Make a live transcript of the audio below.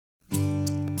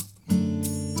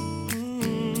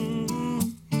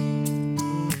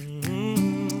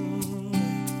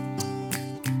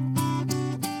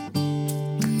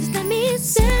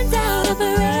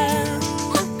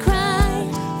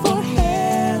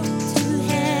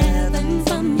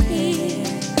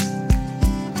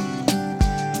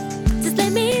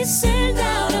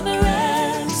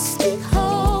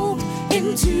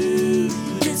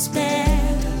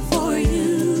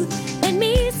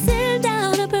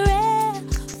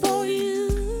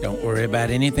worry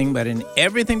about anything, but in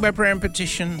everything by prayer and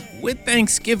petition, with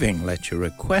thanksgiving, let your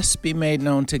requests be made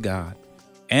known to God.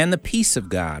 And the peace of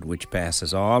God, which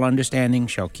passes all understanding,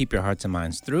 shall keep your hearts and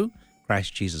minds through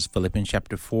Christ Jesus. Philippians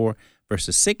chapter 4,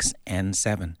 verses 6 and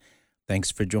 7. Thanks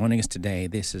for joining us today.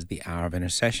 This is the Hour of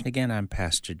Intercession. Again, I'm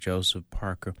Pastor Joseph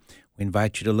Parker. We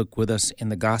invite you to look with us in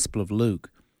the Gospel of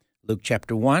Luke. Luke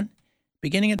chapter 1,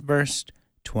 beginning at verse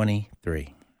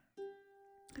 23.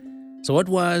 So it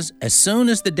was, as soon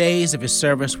as the days of his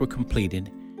service were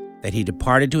completed, that he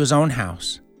departed to his own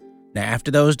house. Now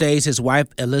after those days his wife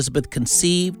Elizabeth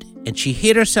conceived, and she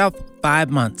hid herself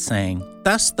 5 months, saying,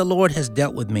 Thus the Lord has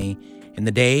dealt with me in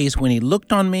the days when he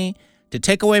looked on me to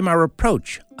take away my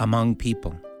reproach among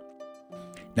people.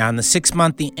 Now in the 6th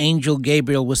month the angel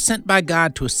Gabriel was sent by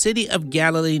God to a city of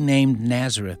Galilee named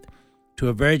Nazareth, to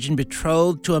a virgin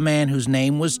betrothed to a man whose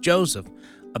name was Joseph,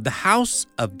 of the house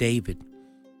of David.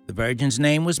 The virgin's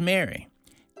name was Mary.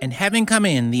 And having come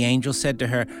in, the angel said to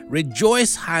her,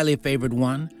 Rejoice, highly favored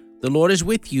one, the Lord is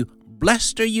with you.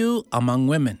 Blessed are you among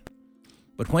women.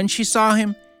 But when she saw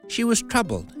him, she was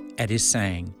troubled at his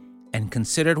saying, and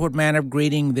considered what manner of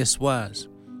greeting this was.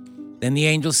 Then the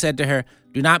angel said to her,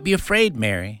 Do not be afraid,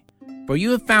 Mary, for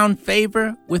you have found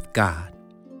favor with God.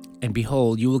 And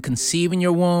behold, you will conceive in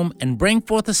your womb and bring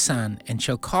forth a son, and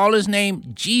shall call his name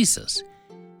Jesus.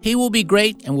 He will be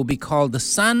great and will be called the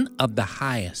Son of the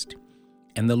Highest.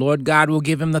 And the Lord God will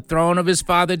give him the throne of his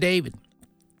father David.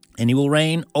 And he will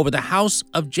reign over the house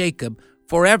of Jacob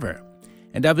forever,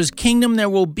 and of his kingdom there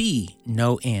will be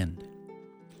no end.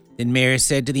 Then Mary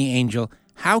said to the angel,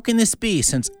 How can this be,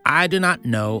 since I do not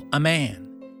know a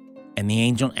man? And the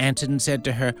angel answered and said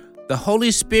to her, The Holy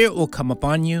Spirit will come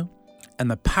upon you, and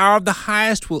the power of the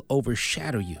Highest will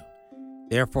overshadow you.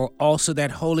 Therefore also that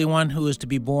Holy One who is to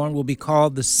be born will be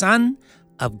called the Son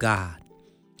of God.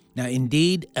 Now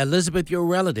indeed, Elizabeth, your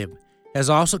relative, has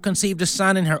also conceived a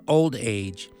son in her old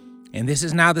age, and this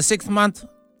is now the 6th month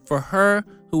for her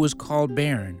who was called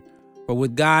barren. For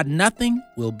with God nothing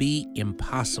will be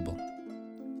impossible.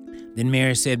 Then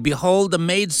Mary said, Behold, the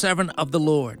maidservant of the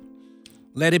Lord.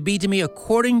 Let it be to me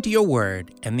according to your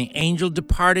word. And the angel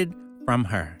departed from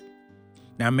her.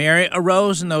 Now Mary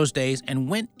arose in those days and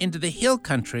went into the hill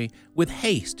country with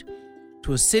haste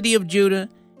to a city of Judah,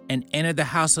 and entered the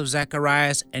house of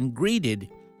Zacharias and greeted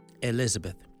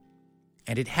Elizabeth.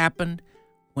 And it happened,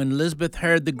 when Elizabeth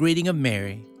heard the greeting of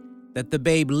Mary, that the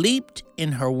babe leaped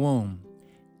in her womb,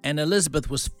 and Elizabeth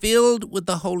was filled with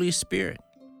the Holy Spirit.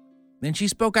 Then she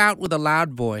spoke out with a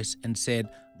loud voice and said,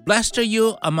 Blessed are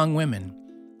you among women,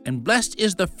 and blessed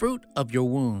is the fruit of your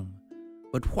womb.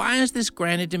 But why is this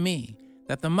granted to me,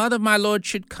 that the mother of my Lord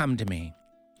should come to me?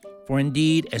 For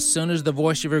indeed, as soon as the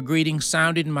voice of her greeting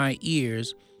sounded in my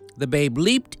ears, the babe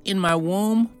leaped in my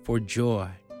womb for joy.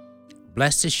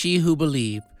 Blessed is she who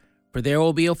believed, for there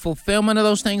will be a fulfillment of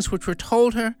those things which were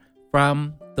told her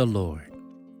from the Lord.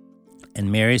 And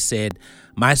Mary said,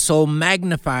 My soul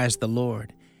magnifies the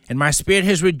Lord, and my spirit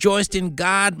has rejoiced in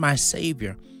God my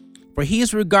Savior. For he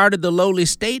has regarded the lowly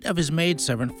state of his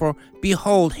maidservant. For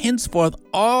behold, henceforth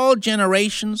all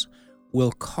generations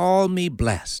will call me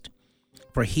blessed.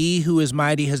 For he who is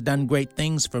mighty has done great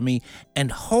things for me,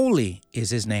 and holy is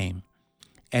his name.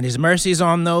 And his mercy is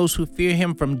on those who fear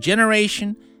him from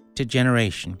generation to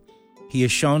generation. He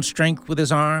has shown strength with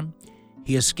his arm.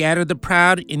 He has scattered the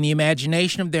proud in the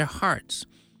imagination of their hearts.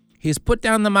 He has put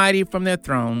down the mighty from their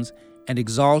thrones and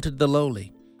exalted the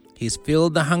lowly. He has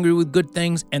filled the hungry with good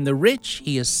things, and the rich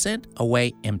he has sent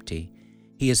away empty.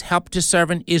 He has helped his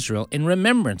servant Israel in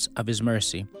remembrance of his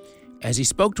mercy, as he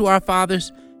spoke to our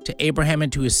fathers, to Abraham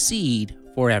and to his seed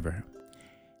forever.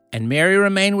 And Mary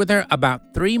remained with her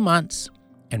about 3 months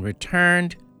and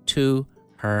returned to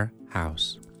her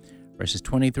house. Verses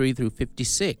 23 through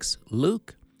 56,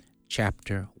 Luke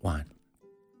chapter 1.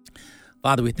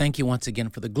 Father, we thank you once again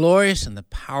for the glorious and the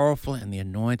powerful and the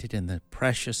anointed and the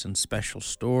precious and special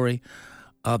story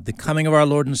of the coming of our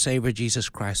Lord and Savior Jesus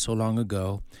Christ so long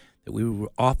ago that we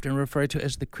often refer to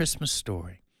as the Christmas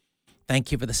story.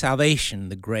 Thank you for the salvation,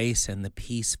 the grace, and the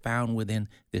peace found within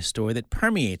this story that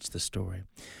permeates the story.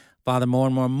 Father, more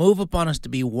and more move upon us to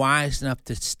be wise enough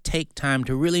to take time,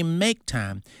 to really make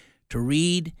time to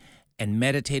read and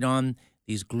meditate on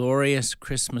these glorious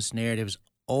Christmas narratives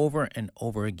over and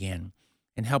over again,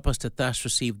 and help us to thus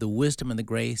receive the wisdom and the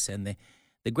grace and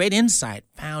the great insight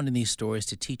found in these stories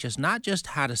to teach us not just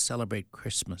how to celebrate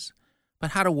Christmas,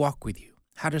 but how to walk with you,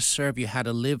 how to serve you, how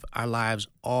to live our lives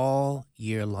all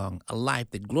year long, a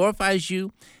life that glorifies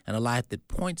you and a life that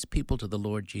points people to the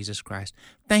Lord Jesus Christ.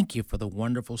 Thank you for the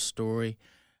wonderful story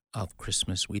of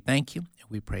Christmas. We thank you and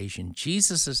we praise you. In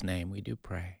Jesus' name we do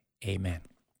pray. Amen.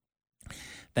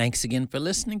 Thanks again for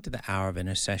listening to the Hour of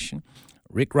Intercession.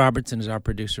 Rick Robertson is our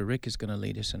producer. Rick is going to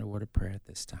lead us in a word of prayer at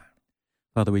this time.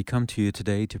 Father, we come to you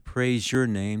today to praise your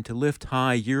name, to lift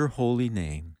high your holy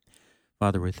name.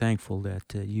 Father, we're thankful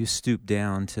that you stooped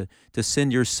down to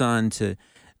send your Son to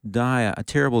die a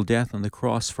terrible death on the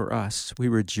cross for us. We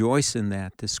rejoice in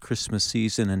that this Christmas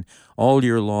season and all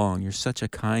year long. You're such a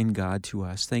kind God to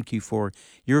us. Thank you for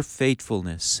your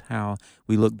faithfulness, how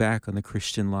we look back on the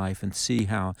Christian life and see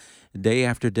how day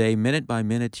after day, minute by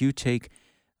minute, you take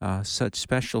such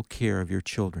special care of your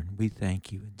children. We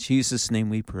thank you. In Jesus' name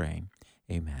we pray.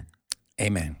 Amen.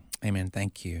 Amen. Amen.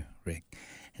 Thank you, Rick.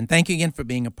 And thank you again for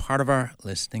being a part of our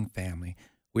listening family.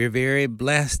 We're very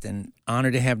blessed and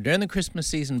honored to have, during the Christmas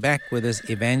season, back with us,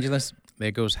 evangelist.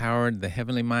 There goes Howard, the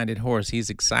heavenly-minded horse. He's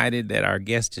excited that our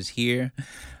guest is here.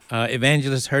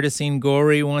 Evangelist Herticene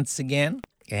Goree once again,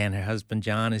 and her husband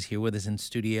John is here with us in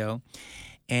studio.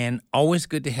 And always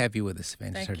good to have you with us,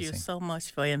 Evangelist Herticene. Thank you so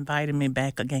much for inviting me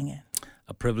back again.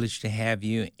 A privilege to have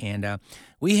you. And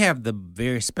we have the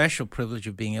very special privilege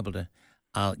of being able to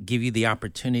give you the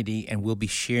opportunity, and we'll be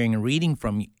sharing and reading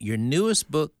from your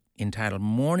newest book entitled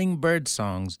Morning Bird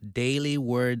Songs, Daily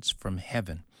Words from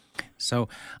Heaven. So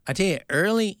I tell you,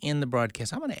 early in the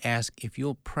broadcast, I'm going to ask if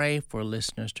you'll pray for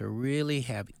listeners to really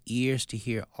have ears to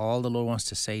hear all the Lord wants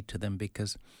to say to them,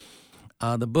 because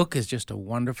the book is just a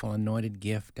wonderful anointed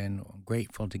gift, and I'm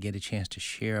grateful to get a chance to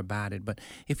share about it. But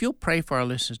if you'll pray for our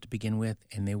listeners to begin with,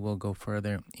 and then we'll go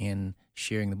further in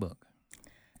sharing the book.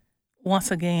 Once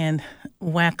again,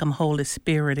 welcome, Holy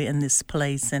Spirit, in this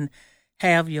place, and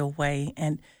have your way.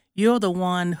 And you're the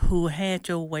one who had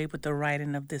your way with the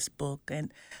writing of this book.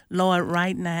 And Lord,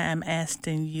 right now I'm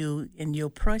asking you in your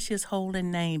precious holy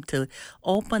name to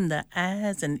open the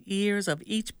eyes and ears of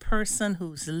each person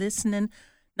who's listening,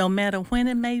 no matter when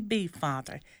it may be,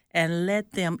 Father, and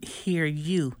let them hear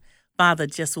you. Father,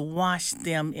 just wash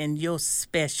them in your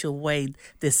special way,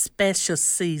 this special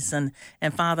season.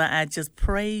 And Father, I just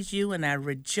praise you and I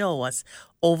rejoice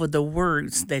over the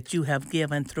words that you have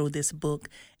given through this book.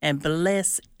 And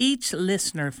bless each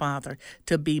listener, Father,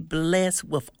 to be blessed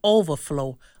with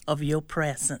overflow of your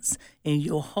presence. In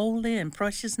your holy and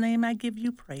precious name, I give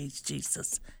you praise,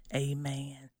 Jesus.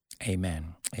 Amen.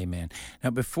 Amen. Amen.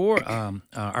 Now, before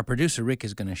our producer Rick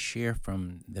is going to share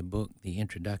from the book, the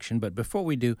introduction, but before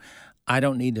we do, I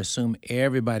don't need to assume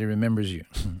everybody remembers you.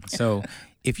 So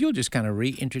if you'll just kind of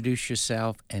reintroduce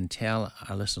yourself and tell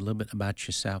our listeners a little bit about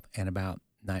yourself and about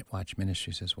Nightwatch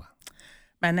Ministries as well.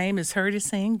 My name is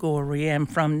Herticene Goree. I'm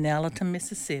from Nelliton,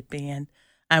 Mississippi, and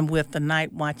I'm with the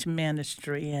Nightwatch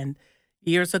Ministry. And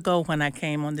years ago when I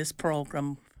came on this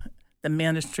program, the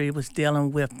ministry was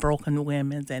dealing with broken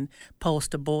women and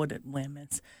post-aborted women.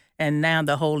 And now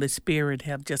the Holy Spirit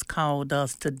have just called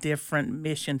us to different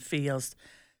mission fields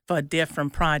for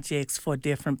different projects for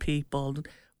different people.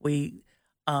 We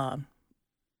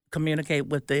communicate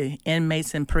with the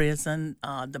inmates in prison,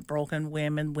 the broken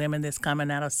women that's coming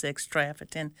out of sex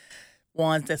trafficking,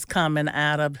 ones that's coming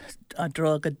out of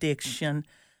drug addiction.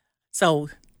 So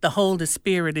the Holy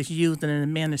Spirit is used in the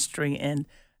ministry in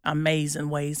amazing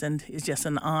ways, and it's just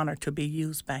an honor to be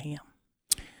used by him.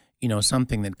 You know,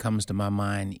 something that comes to my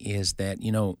mind is that,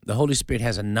 you know, the Holy Spirit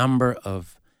has a number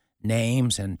of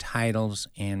names and titles,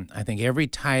 and I think every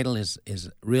title is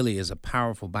really a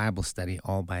powerful Bible study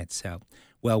all by itself.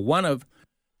 Well, one of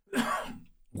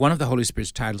the Holy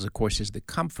Spirit's titles, of course, is the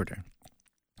Comforter.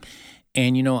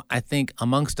 And, you know, I think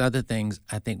amongst other things,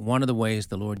 I think one of the ways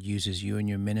the Lord uses you in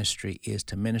your ministry is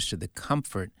to minister the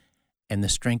comfort and the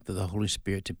strength of the Holy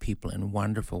Spirit to people in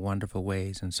wonderful, wonderful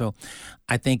ways. And so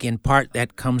I think in part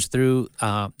that comes through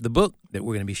the book that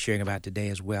we're going to be sharing about today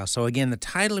as well. So again, the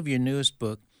title of your newest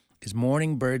book is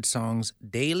Morning Bird Songs,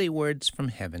 Daily Words from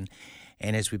Heaven.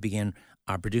 And as we begin,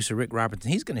 our producer, Rick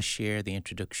Robertson, he's going to share the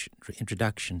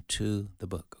introduction to the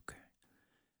book. Okay.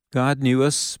 God knew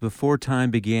us before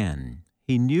time began.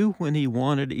 He knew when he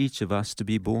wanted each of us to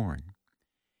be born.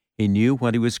 He knew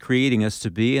what he was creating us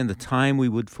to be and the time we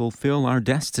would fulfill our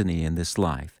destiny in this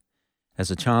life.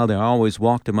 As a child, I always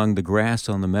walked among the grass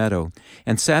on the meadow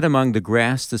and sat among the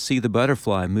grass to see the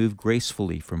butterfly move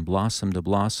gracefully from blossom to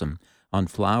blossom on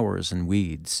flowers and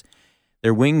weeds.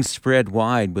 Their wings spread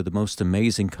wide with the most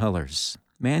amazing colors.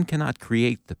 Man cannot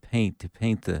create the paint to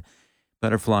paint the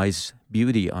butterfly's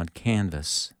beauty on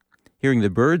canvas. Hearing the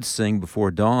birds sing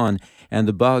before dawn and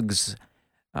the bugs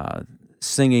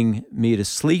singing me to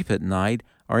sleep at night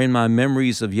are in my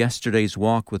memories of yesterday's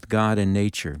walk with God and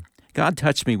nature. God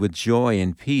touched me with joy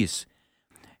and peace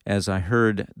as I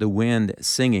heard the wind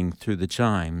singing through the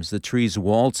chimes, the trees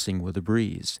waltzing with the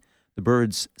breeze, the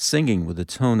birds singing with the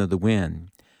tone of the wind.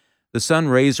 The sun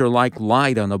rays are like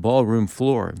light on the ballroom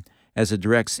floor as it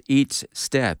directs each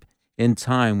step in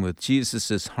time with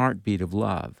Jesus' heartbeat of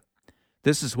love.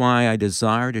 This is why I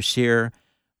desire to share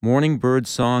Morning Bird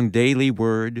Song Daily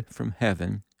Word from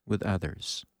Heaven with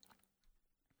others.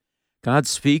 God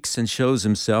speaks and shows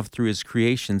himself through his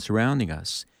creation surrounding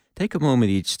us. Take a moment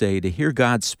each day to hear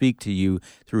God speak to you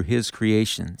through his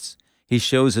creations. He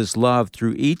shows his love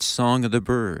through each song of the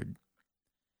bird.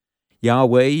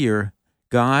 Yahweh, your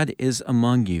God, is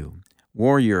among you,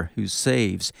 warrior who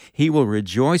saves. He will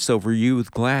rejoice over you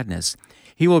with gladness.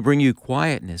 He will bring you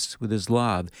quietness with his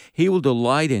love. He will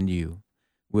delight in you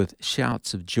with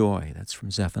shouts of joy. That's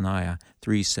from Zephaniah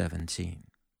 3:17.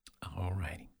 All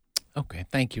righty. Okay,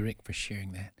 thank you, Rick, for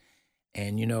sharing that.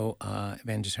 And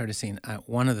Evangelist Herticene,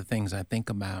 one of the things I think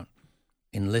about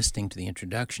in listening to the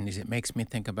introduction is it makes me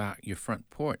think about your front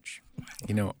porch.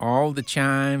 All the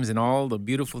chimes and all the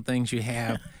beautiful things you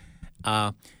have.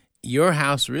 Your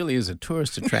house really is a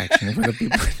tourist attraction for the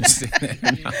people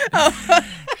there.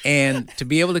 And to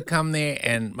be able to come there,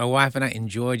 and my wife and I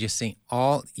enjoy just seeing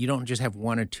you don't just have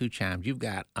one or two chimes. You've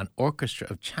got an orchestra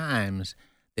of chimes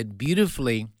that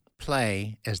beautifully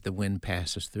play as the wind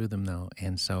passes through them, though.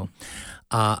 And so,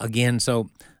 so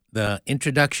the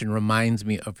introduction reminds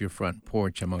me of your front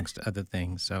porch, amongst other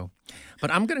things.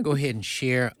 But I'm going to go ahead and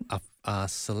share a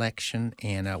selection,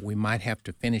 and we might have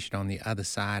to finish it on the other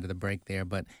side of the break there.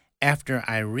 But after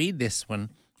I read this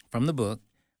one from the book,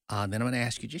 then I'm going to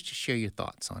ask you just to share your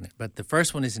thoughts on it. But the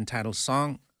first one is entitled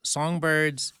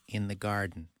Songbirds in the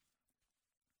Garden.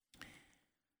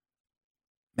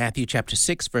 Matthew chapter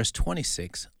 6, verse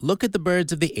 26, "Look at the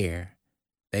birds of the air.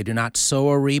 They do not sow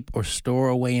or reap or store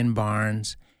away in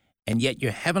barns, and yet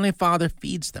your heavenly Father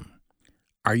feeds them.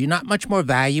 Are you not much more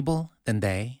valuable than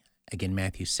they?" Again,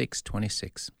 Matthew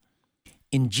 6:26.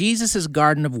 In Jesus'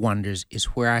 garden of wonders is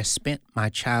where I spent my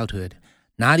childhood,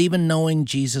 not even knowing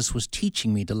Jesus was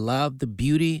teaching me to love the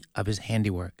beauty of his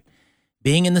handiwork.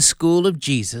 Being in the school of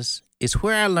Jesus is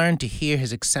where I learned to hear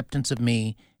his acceptance of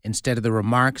me instead of the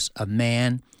remarks of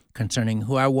man concerning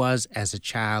who I was as a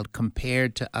child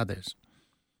compared to others.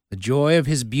 The joy of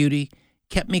his beauty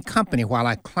kept me company while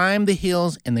I climbed the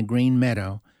hills in the green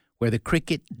meadow where the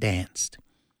cricket danced.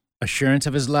 Assurance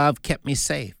of his love kept me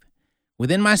safe.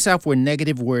 Within myself were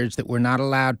negative words that were not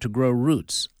allowed to grow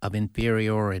roots of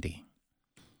inferiority.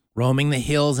 Roaming the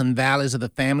hills and valleys of the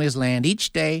family's land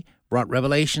each day brought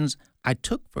revelations I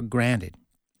took for granted.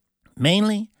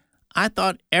 Mainly, I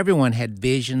thought everyone had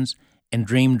visions and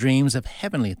dreamed dreams of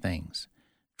heavenly things,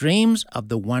 dreams of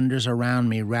the wonders around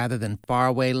me rather than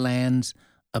faraway lands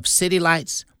of city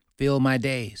lights fill my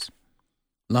days.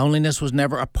 Loneliness was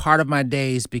never a part of my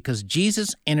days because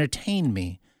Jesus entertained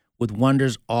me with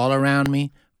wonders all around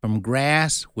me, from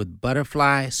grass with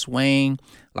butterfly swaying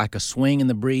like a swing in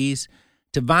the breeze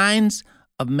to vines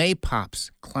of maypops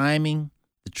climbing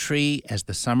the tree as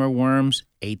the summer worms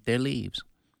ate their leaves.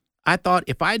 I thought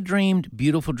if I dreamed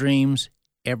beautiful dreams,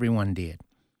 everyone did.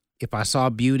 If I saw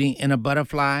beauty in a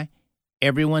butterfly,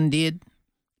 everyone did.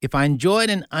 If I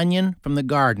enjoyed an onion from the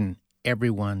garden,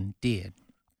 everyone did.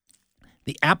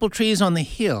 The apple trees on the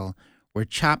hill where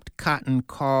chopped cotton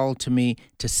called to me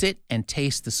to sit and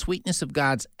taste the sweetness of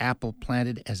God's apple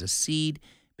planted as a seed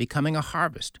becoming a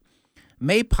harvest.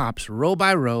 Maypops row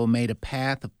by row made a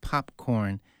path of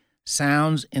popcorn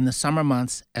sounds in the summer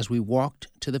months as we walked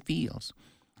to the fields,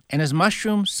 and as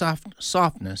mushroom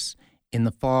softness in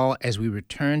the fall as we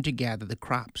returned to gather the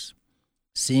crops.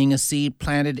 Seeing a seed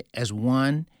planted as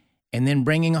one and then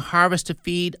bringing a harvest to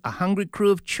feed a hungry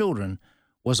crew of children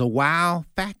was a wow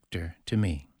factor to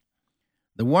me.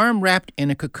 The worm wrapped in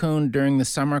a cocoon during the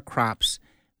summer crops,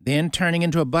 then turning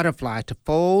into a butterfly to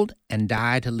fold and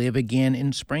die to live again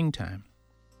in springtime.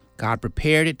 God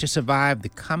prepared it to survive the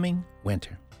coming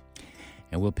winter.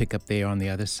 And we'll pick up there on the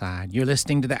other side. You're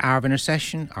listening to the Hour of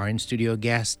Intercession. Our in-studio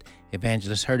guest,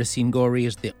 evangelist Herticene Goree,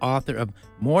 is the author of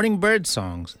Morning Bird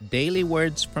Songs, Daily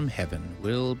Words from Heaven.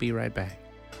 We'll be right back.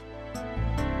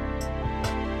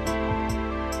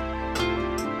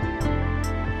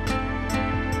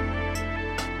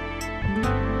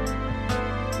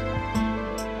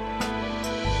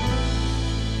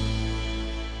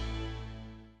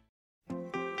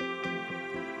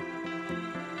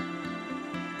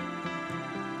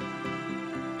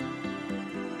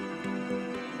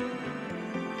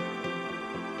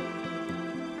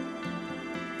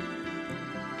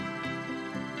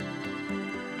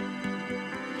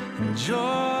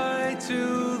 Joy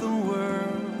to the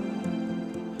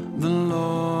world, the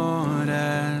Lord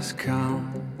has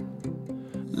come.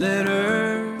 Let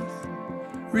earth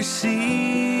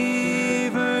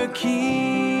receive her King.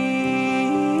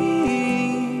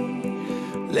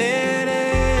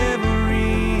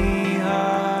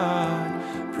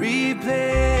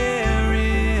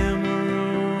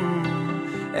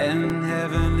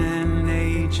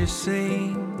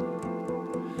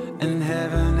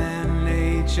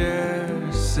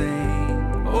 creatures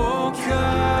sing. Oh,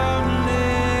 come,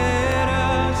 let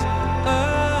us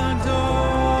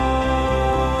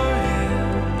adore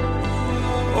Him.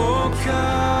 Oh,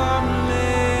 come,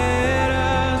 let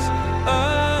us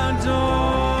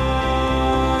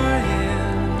adore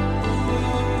Him.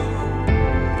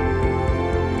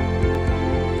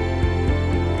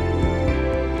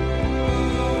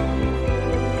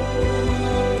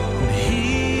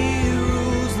 He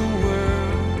rules the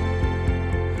world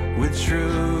with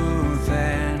truth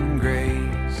and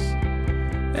grace,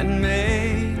 and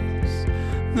makes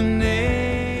the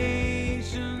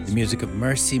nations. The music of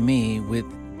Mercy Me with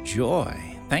Joy.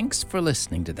 Thanks for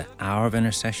listening to the Hour of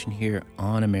Intercession here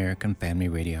on American Family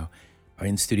Radio. Our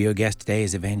in-studio guest today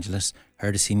is evangelist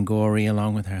Herticene Goree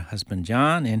along with her husband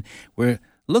John, and we're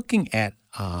looking at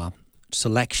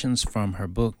selections from her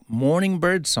book, Morning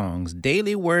Bird Songs,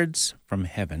 Daily Words from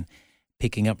Heaven,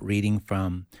 picking up reading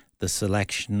from the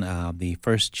selection of the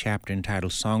first chapter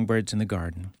entitled Songbirds in the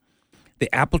Garden.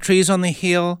 The apple trees on the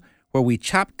hill where we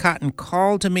chop cotton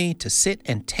called to me to sit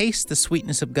and taste the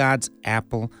sweetness of God's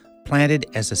apple, planted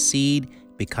as a seed,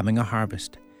 becoming a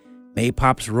harvest.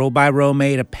 Maypops row by row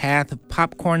made a path of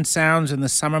popcorn sounds in the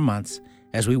summer months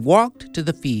as we walked to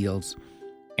the fields,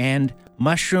 and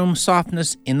mushroom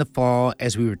softness in the fall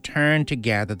as we returned to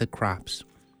gather the crops.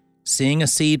 Seeing a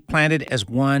seed planted as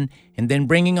one and then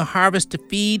bringing a harvest to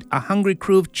feed a hungry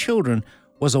crew of children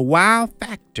was a wow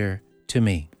factor to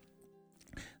me.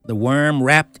 The worm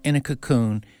wrapped in a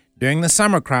cocoon during the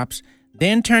summer crops,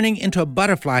 then turning into a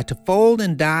butterfly to fold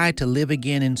and die to live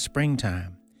again in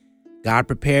springtime. God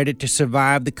prepared it to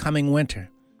survive the coming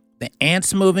winter. The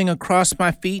ants moving across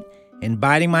my feet and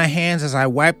biting my hands as I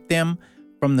wiped them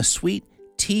from the sweet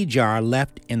tea jar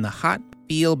left in the hot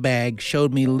field bag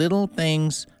showed me little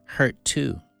things hurt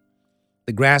too.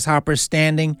 The grasshopper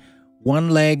standing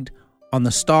one-legged on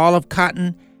the stall of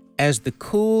cotton as the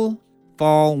cool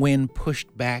fall wind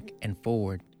pushed back and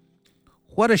forward.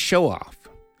 What a show-off.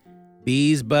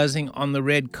 Bees buzzing on the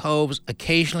red coves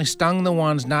occasionally stung the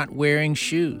ones not wearing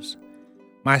shoes.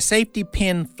 My safety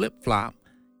pin flip-flop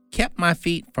kept my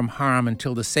feet from harm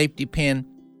until the safety pin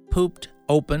pooped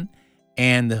open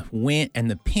and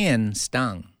the pin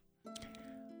stung.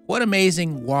 What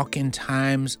amazing walk-in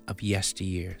times of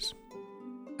yesteryears.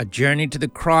 A journey to the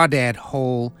crawdad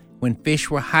hole when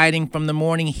fish were hiding from the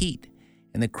morning heat,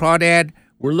 and the crawdad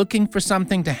were looking for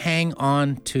something to hang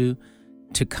on to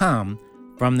come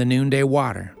from the noonday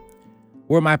water,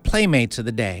 were my playmates of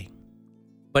the day.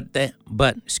 But they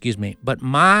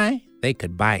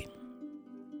could bite.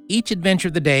 Each adventure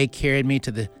of the day carried me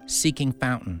to the seeking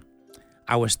fountain.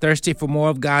 I was thirsty for more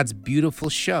of God's beautiful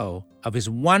show, of His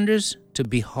wonders to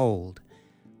behold.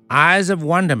 Eyes of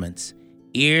wonderments,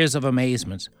 ears of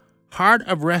amazements, heart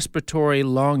of respiratory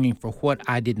longing for what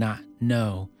I did not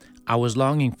know I was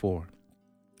longing for.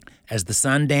 As the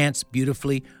sun danced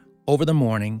beautifully over the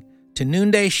morning, to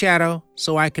noonday shadow,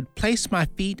 so I could place my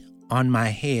feet on my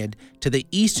head, to the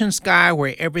eastern sky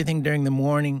where everything during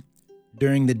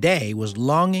the day was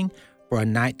longing for a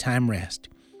nighttime rest,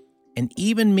 and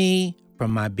even me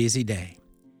from my busy day.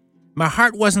 My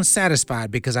heart wasn't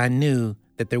satisfied because I knew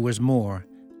that there was more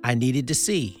I needed to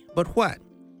see. But what?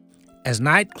 As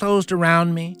night closed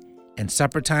around me and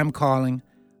supper time calling,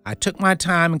 I took my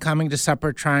time in coming to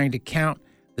supper trying to count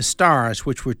the stars,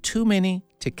 which were too many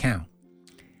to count.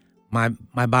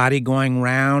 My body going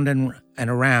round and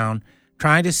around,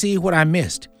 trying to see what I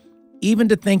missed, even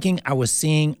to thinking I was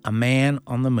seeing a man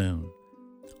on the moon.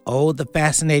 Oh, the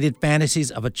fascinated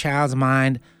fantasies of a child's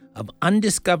mind of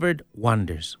undiscovered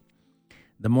wonders.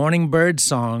 The morning bird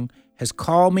song has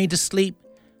called me to sleep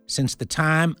since the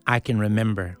time I can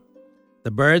remember.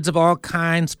 The birds of all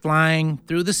kinds flying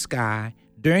through the sky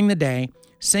during the day,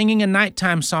 singing a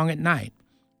nighttime song at night,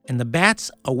 and the bats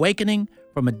awakening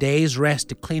from a day's rest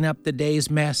to clean up the day's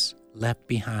mess left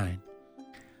behind.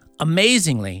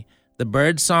 Amazingly, the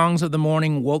bird songs of the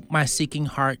morning woke my seeking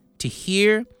heart to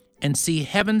hear and see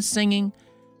heaven singing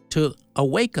to a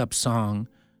wake-up song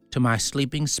to my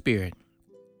sleeping spirit.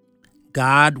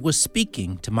 God was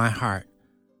speaking to my heart,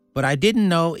 but I didn't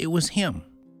know it was Him.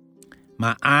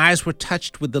 My eyes were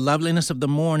touched with the loveliness of the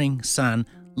morning sun,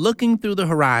 looking through the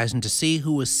horizon to see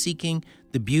who was seeking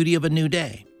the beauty of a new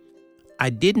day. I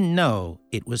didn't know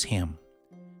it was Him.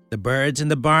 The birds in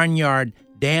the barnyard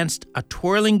danced a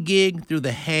twirling gig through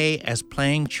the hay as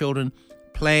playing children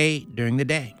play during the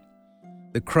day.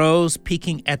 The crows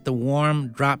peeking at the warm,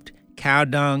 dropped cow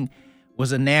dung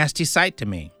was a nasty sight to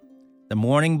me. The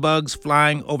morning bugs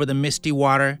flying over the misty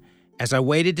water as I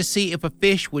waited to see if a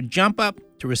fish would jump up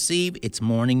to receive its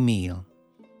morning meal.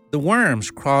 The worms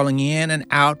crawling in and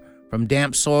out from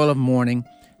damp soil of morning,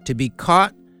 to be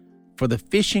caught for the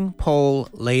fishing pole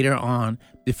later on,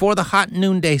 before the hot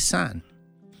noonday sun.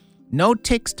 No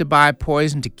ticks to buy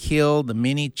poison to kill, the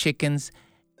many chickens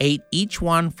ate each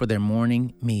one for their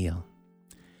morning meal.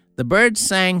 The birds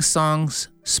sang songs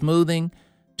smoothing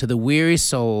to the weary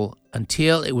soul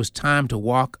until it was time to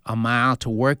walk a mile to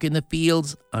work in the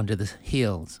fields under the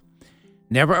hills.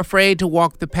 Never afraid to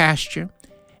walk the pasture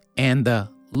and the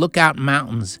lookout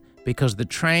mountains because the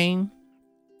trained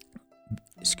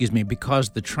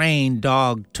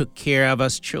dog took care of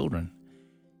us children.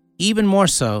 Even more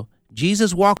so,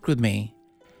 Jesus walked with me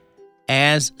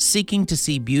as seeking to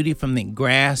see beauty from the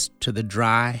grass to the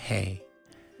dry hay.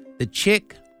 The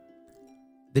chick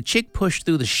pushed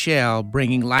through the shell,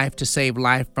 bringing life to save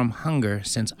life from hunger,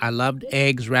 since I loved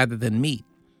eggs rather than meat.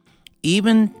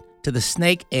 Even to the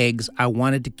snake eggs I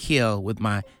wanted to kill with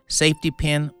my safety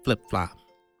pin flip-flop.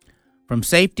 From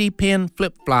safety pin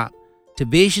flip-flop to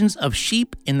visions of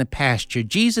sheep in the pasture,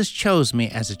 Jesus chose me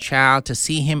as a child to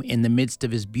see him in the midst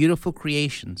of his beautiful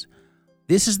creations.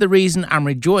 This is the reason I'm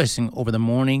rejoicing over the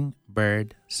morning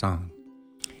bird song.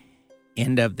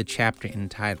 End of the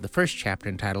first chapter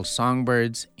entitled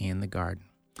Songbirds in the Garden.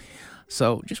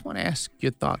 So just want to ask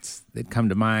your thoughts that come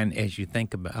to mind as you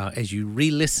think about, as you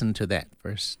re-listen to that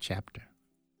first chapter.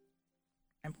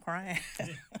 I'm crying.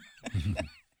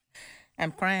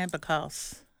 I'm crying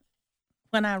because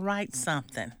when I write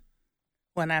something,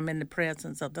 when I'm in the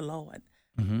presence of the Lord,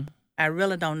 I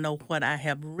really don't know what I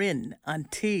have written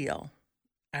until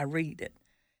I read it.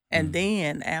 And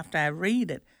then after I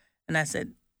read it, and I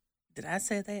said, did I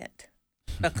say that?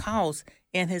 Because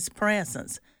in his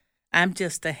presence, I'm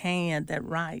just the hand that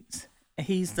writes, and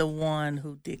he's the one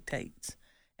who dictates.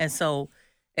 And so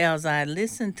as I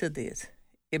listen to this,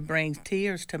 it brings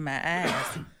tears to my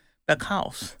eyes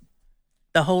because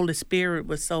the Holy Spirit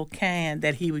was so kind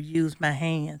that he would use my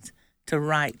hands to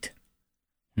write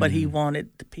what he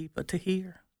wanted the people to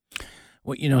hear.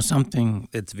 Well, something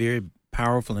that's very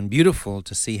powerful and beautiful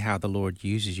to see how the Lord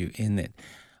uses you in that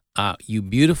you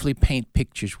beautifully paint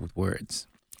pictures with words.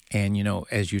 And,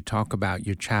 as you talk about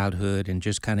your childhood and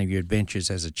just kind of your adventures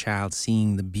as a child,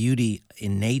 seeing the beauty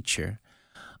in nature,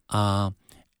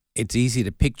 it's easy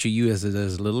to picture you as a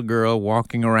little girl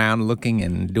walking around looking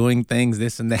and doing things,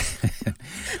 this and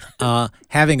that,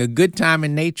 having a good time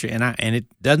in nature. And it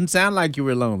doesn't sound like you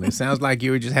were lonely. It sounds like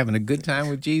you were just having a good time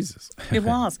with Jesus. It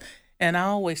was. And I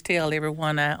always tell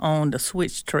everyone I owned a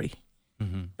switch tree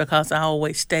because I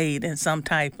always stayed in some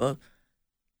type of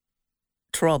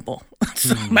trouble.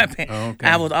 So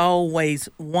I was always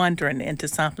wandering into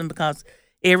something because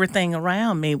everything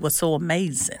around me was so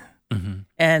amazing.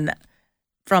 And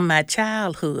from my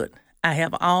childhood, I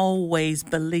have always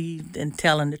believed in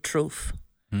telling the truth.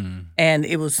 And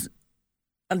it was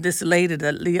this lady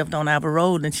that lived on our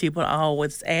road, and she would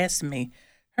always ask me,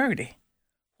 Hertie,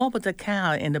 what was the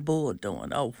cow and the bull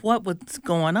doing? Or what was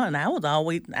going on? And I would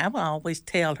always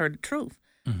tell her the truth.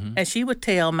 And she would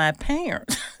tell my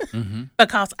parents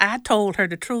because I told her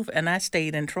the truth and I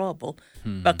stayed in trouble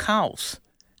because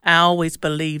I always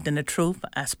believed in the truth.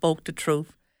 I spoke the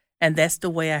truth, and that's the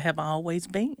way I have always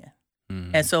been.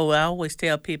 And so I always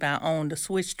tell people I own the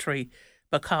switch tree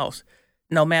because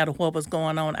no matter what was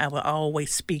going on, I would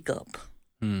always speak up.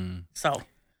 And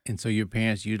so your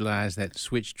parents utilized that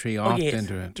switch tree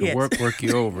often to work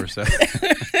you over. So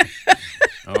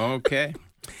okay.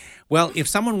 Well, if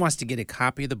someone wants to get a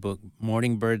copy of the book,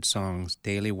 Morning Bird Songs,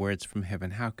 Daily Words from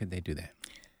Heaven, how could they do that?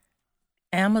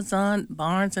 Amazon,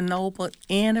 Barnes & Noble,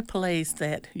 any place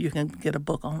that you can get a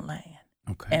book online.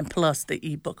 Okay. And plus the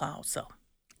ebook also.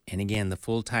 And again, the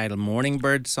full title, Morning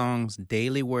Bird Songs,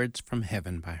 Daily Words from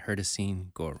Heaven by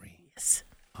Herticene Goree. Yes.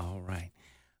 All right.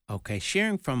 Okay,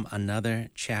 sharing from another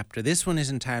chapter. This one is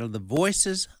entitled The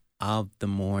Voices of the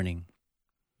Morning.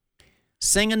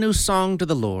 Sing a new song to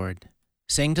the Lord.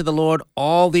 Sing to the Lord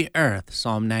all the earth,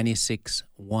 Psalm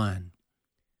 96:1.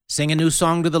 Sing a new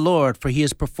song to the Lord, for he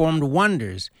has performed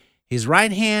wonders. His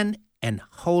right hand and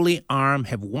holy arm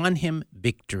have won him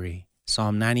victory,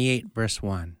 Psalm 98, verse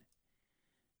 1.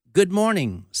 Good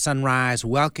morning, sunrise,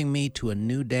 welcome me to a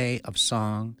new day of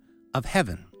song of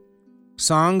heaven.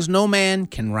 Songs no man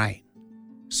can write,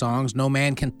 songs no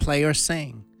man can play or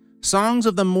sing. Songs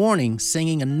of the morning,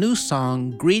 singing a new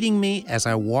song, greeting me as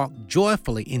I walk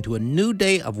joyfully into a new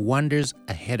day of wonders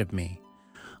ahead of me.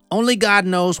 Only God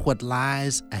knows what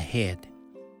lies ahead.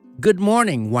 Good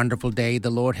morning, wonderful day the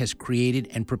Lord has created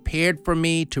and prepared for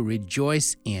me to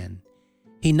rejoice in.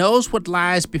 He knows what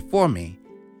lies before me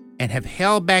and have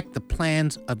held back the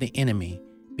plans of the enemy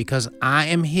because I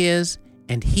am his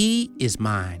and he is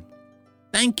mine.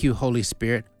 Thank you, Holy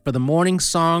Spirit, for the morning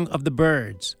song of the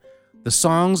birds, the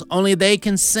songs only they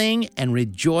can sing and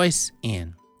rejoice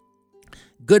in.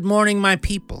 Good morning, my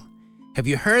people. Have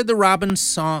you heard the robin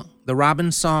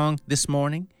song this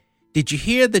morning? Did you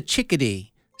hear the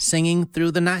chickadee singing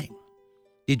through the night?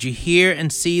 Did you hear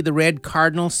and see the red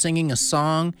cardinal singing a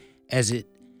song as it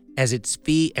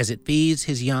feeds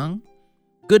his young?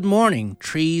 Good morning,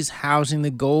 trees housing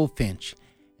the goldfinch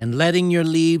and letting your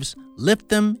leaves lift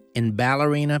them in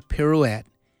ballerina pirouette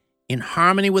in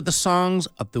harmony with the songs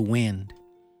of the wind.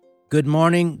 Good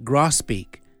morning,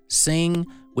 grosbeak, sing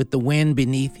with the wind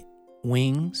beneath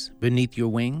your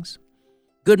wings.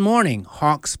 Good morning,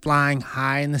 hawks flying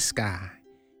high in the sky.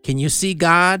 Can you see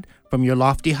God from your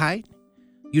lofty height?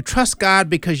 You trust God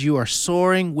because you are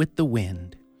soaring with the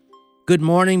wind. Good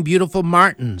morning, beautiful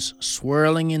martins,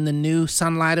 swirling in the new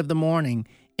sunlight of the morning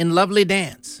in lovely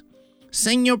dance.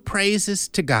 Sing your praises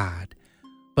to God.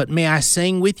 But may I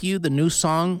sing with you the new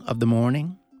song of the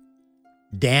morning?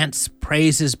 Dance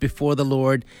praises before the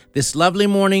Lord this lovely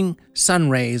morning sun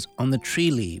rays on the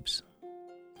tree leaves.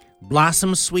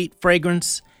 Blossom sweet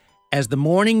fragrance as the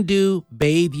morning dew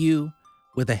bathe you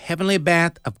with a heavenly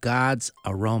bath of God's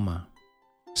aroma.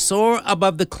 Soar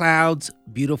above the clouds,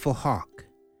 beautiful hawk.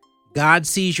 God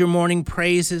sees your morning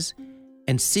praises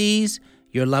and sees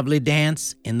your lovely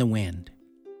dance in the wind.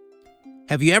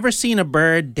 Have you ever seen a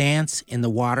bird dance in the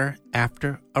water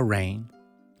after a rain?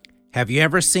 Have you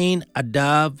ever seen a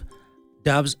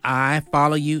dove's eye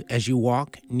follow you as you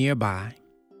walk nearby?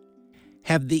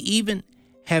 Have you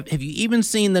even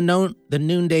seen the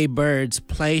noonday birds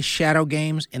play shadow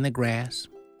games in the grass?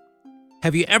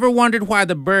 Have you ever wondered why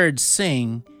the birds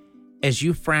sing as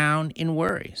you frown in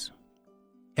worries?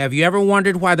 Have you ever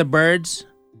wondered why the birds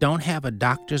don't have a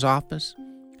doctor's office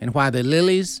and why the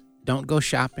lilies don't go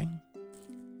shopping?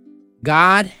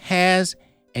 God has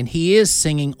and He is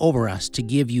singing over us to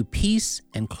give you peace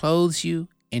and clothes you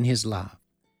in His love.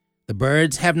 The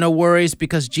birds have no worries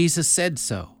because Jesus said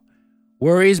so.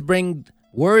 Worries bring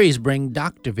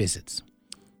doctor visits.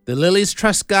 The lilies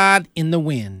trust God in the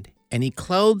wind, and He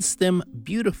clothes them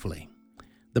beautifully.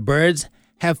 The birds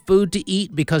have food to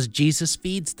eat because Jesus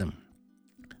feeds them.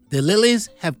 The lilies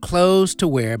have clothes to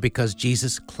wear because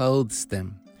Jesus clothes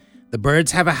them. The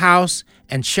birds have a house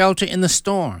and shelter in the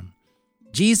storm.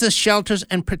 Jesus shelters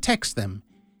and protects them,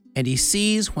 and He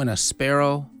sees when a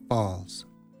sparrow falls.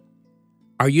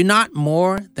 Are you not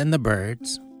more than the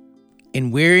birds?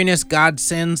 In weariness, God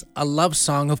sends a love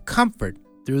song of comfort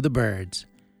through the birds.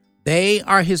 They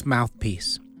are His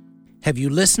mouthpiece. Have you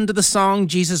listened to the song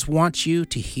Jesus wants you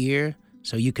to hear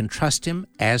so you can trust Him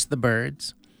as the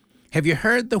birds? Have you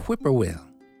heard the whippoorwill?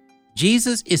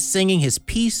 Jesus is singing His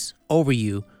peace over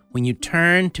you when you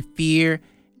turn to fear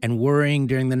and worrying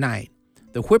during the night.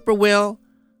 The whippoorwill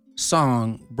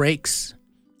song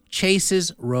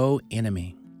chases row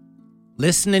enemy.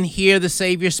 Listen and hear the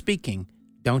Savior speaking.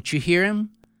 Don't you hear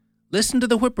Him? Listen to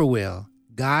the whippoorwill.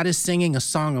 God is singing a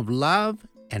song of love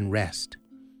and rest.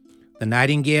 The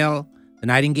nightingales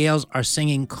are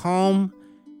singing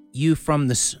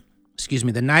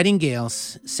the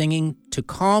nightingales singing to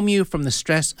calm you from the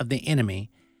stress of the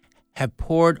enemy have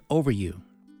poured over you.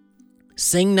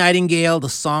 Sing, nightingale, the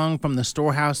song from the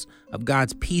storehouse of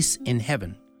God's peace in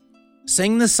heaven.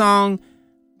 Sing the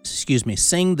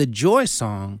joy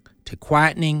song to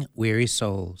quietening weary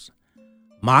souls.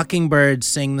 Mockingbirds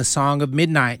sing the song of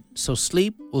midnight, so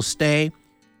sleep will stay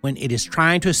when it is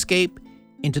trying to escape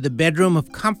into the bedroom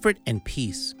of comfort and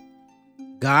peace.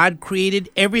 God created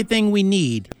everything we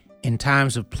need in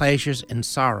times of pleasures and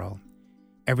sorrow.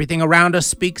 Everything around us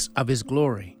speaks of His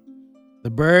glory. The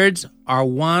birds are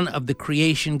one of the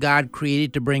creation God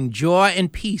created to bring joy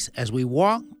and peace as we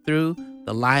walk through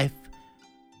the life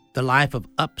of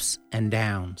ups and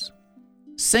downs.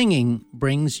 Singing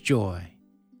brings joy.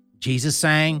 Jesus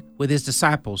sang with His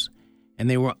disciples, and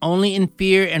they were only in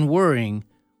fear and worrying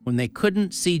when they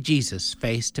couldn't see Jesus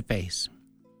face to face.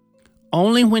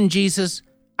 Only when Jesus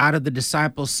was out of the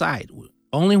disciples' sight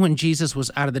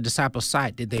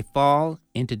did they fall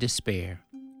into despair.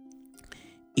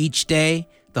 Each day,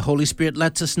 the Holy Spirit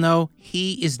lets us know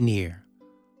He is near.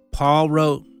 Paul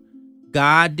wrote,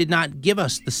 God did not give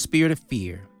us the spirit of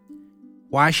fear.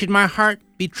 Why should my heart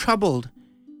be troubled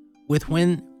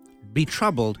when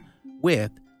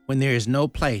there is no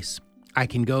place I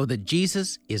can go that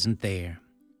Jesus isn't there?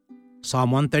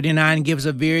 Psalm 139 gives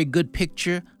a very good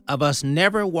picture of us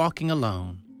never walking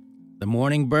alone. The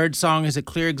morning bird song is a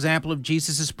clear example of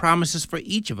Jesus' promises for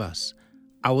each of us.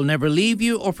 I will never leave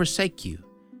you or forsake you.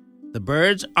 The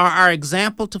birds are our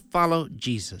example to follow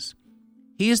Jesus.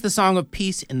 He is the song of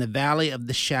peace in the valley of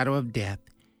the shadow of death.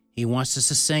 He wants us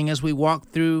to sing as we walk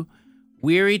through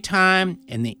weary time,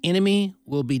 and the enemy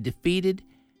will be defeated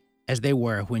as they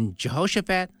were when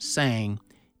Jehoshaphat sang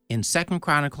in 2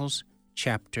 Chronicles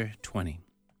chapter 20.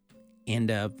 End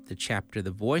of the chapter,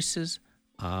 The Voices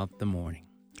of the Morning.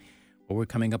 Well, we're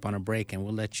coming up on a break, and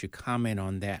we'll let you comment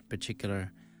on that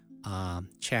particular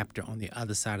chapter on the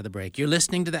other side of the break. You're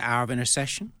listening to the Hour of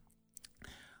Intercession.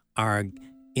 Our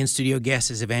in-studio guest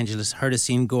is evangelist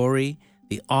Herticene Goree,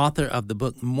 the author of the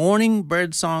book Morning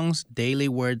Bird Songs, Daily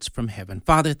Words from Heaven.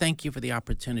 Father, thank you for the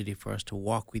opportunity for us to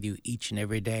walk with you each and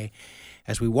every day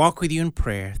as we walk with you in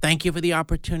prayer. Thank you for the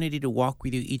opportunity to walk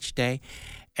with you each day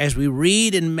as we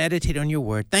read and meditate on your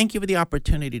word. Thank you for the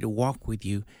opportunity to walk with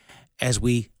you as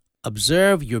we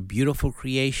observe your beautiful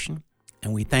creation,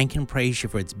 and we thank and praise you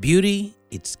for its beauty,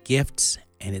 its gifts,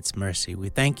 and its mercy. We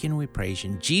thank you and we praise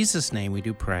you. In Jesus' name we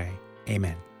do pray.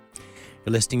 Amen.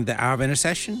 You're listening to the Hour of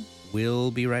Intercession.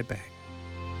 We'll be right back.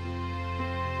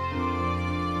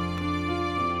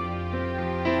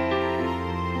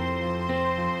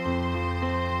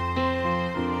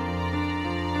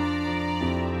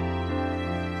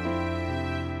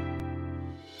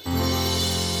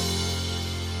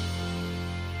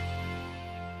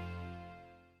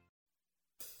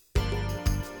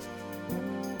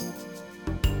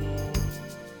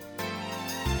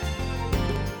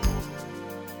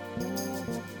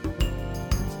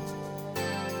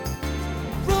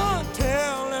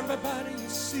 Everybody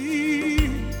see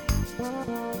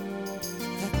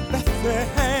that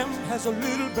Bethlehem has a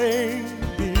little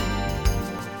baby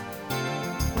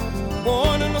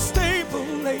born in a stable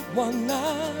late one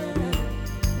night.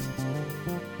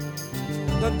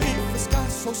 Underneath the sky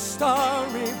so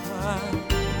starry bright,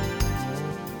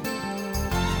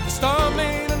 the star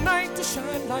made a night to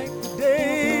shine like the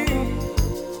day,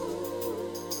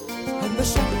 and the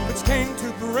shepherds came to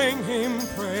bring him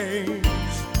praise.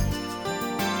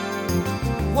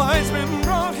 Wise men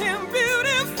brought him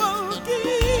beautiful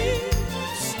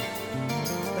gifts.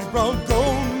 They brought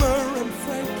gold, myrrh, and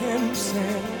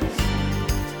frankincense.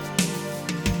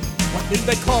 What did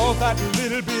they call that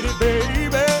little bitty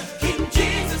baby? King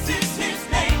Jesus is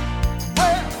his name.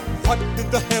 Well, what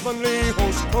did the heavenly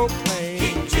host proclaim?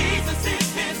 King Jesus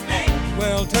is his name.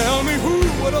 Well, tell me, who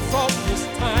would have thought this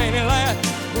tiny lad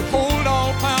would hold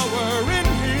all power in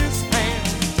his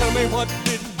hand? Tell me, what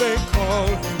did they call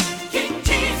him?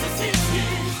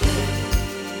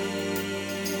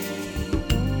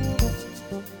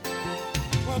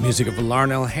 Music of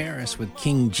Larnell Harris with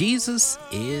King Jesus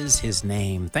is his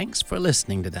name. Thanks for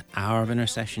listening to the Hour of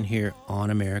Intercession here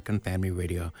on American Family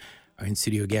Radio. Our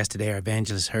in-studio guest today are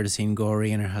evangelist Herticene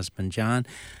Goree and her husband John.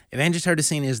 Evangelist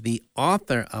Herticene is the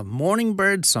author of Morning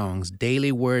Bird Songs,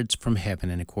 Daily Words from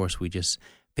Heaven. And of course, we just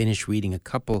finished reading a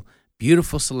couple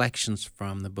beautiful selections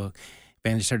from the book.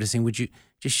 Evangelist Herticene, would you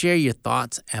just share your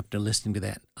thoughts after listening to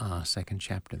that second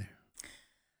chapter there?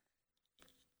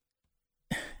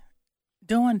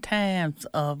 During times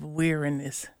of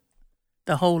weariness,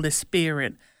 the Holy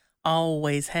Spirit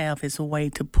always have his way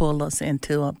to pull us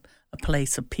into a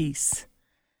place of peace.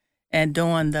 And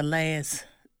during the last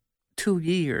 2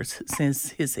 years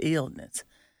since his illness,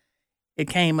 it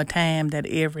came a time that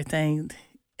everything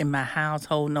in my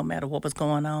household, no matter what was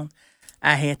going on,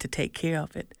 I had to take care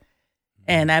of it.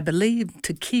 And I believe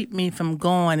to keep me from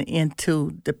going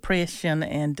into depression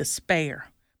and despair,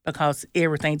 because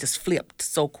everything just flipped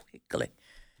so quickly.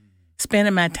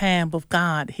 Spending my time with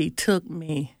God, he took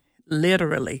me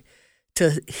literally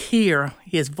to hear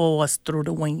his voice through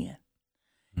the wind,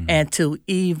 and to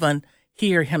even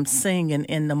hear him singing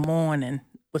in the morning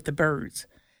with the birds.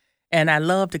 And I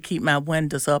love to keep my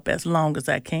windows up as long as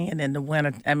I can in the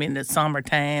winter, the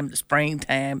summertime, the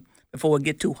springtime, before it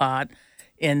get too hot,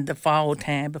 in the fall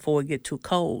time before it get too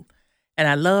cold. And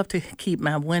I love to keep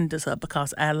my windows up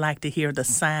because I like to hear the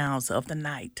sounds of the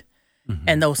night. Mm-hmm.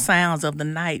 And those sounds of the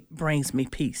night brings me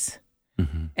peace.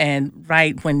 Mm-hmm. And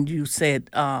right when you said,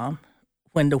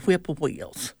 when the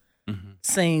whippoorwills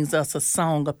sings us a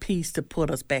song of peace to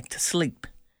put us back to sleep.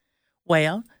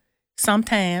 Well,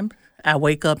 sometimes I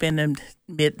wake up in the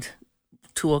mid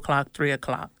 2 o'clock, 3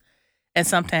 o'clock. And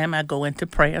sometimes I go into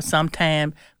prayer.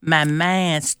 Sometimes my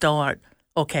mind start,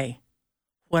 okay,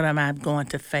 what am I going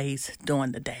to face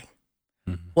during the day?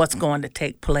 Mm-hmm. What's going to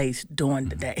take place during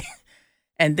the day?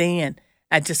 And then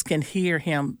I just can hear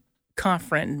him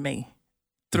comforting me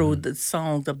through the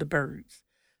songs of the birds,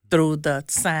 through the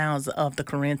sounds of the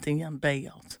Corinthian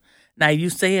bells. Now,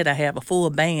 you said I have a full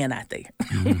band out there.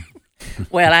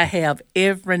 Well, I have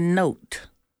every note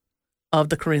of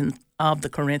the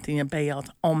Corinthian bells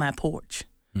on my porch.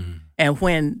 And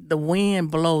when the wind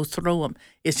blows through them,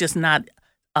 it's just not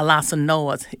a lot of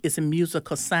noise. It's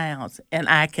musical sounds, and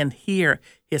I can hear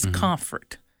his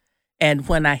comfort. And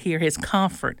when I hear his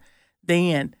comfort,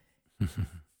 then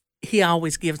he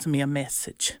always gives me a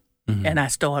message, and I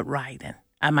start writing.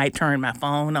 I might turn my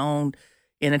phone on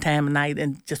any time of night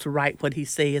and just write what he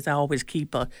says. I always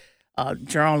keep a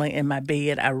journal in my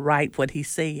bed. I write what he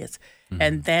says,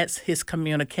 and that's his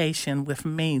communication with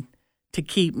me to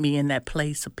keep me in that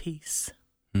place of peace.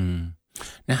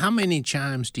 Now, how many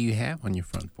chimes do you have on your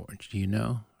front porch? Do you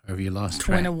know? Or have you lost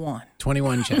track? 21.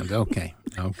 21 chimes. Okay.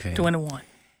 21.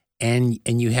 And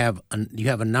you have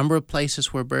a number of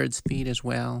places where birds feed as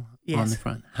well on the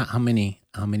front. How many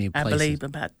places? I believe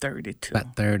about 32.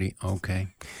 About 30. Okay.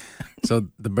 So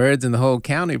the birds in the whole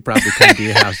county probably come to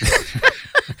your house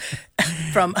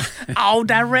from all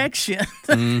directions.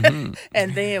 And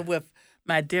then with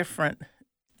my different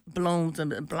blooms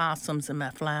and blossoms and my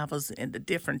flowers and the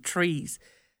different trees,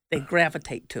 they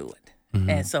gravitate to it.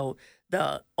 And so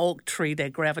the oak tree, they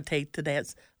gravitate to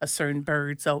that's a certain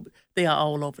bird. So they are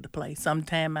all over the place.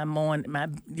 Sometimes my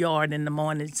yard in the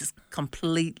morning is just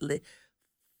completely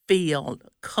filled,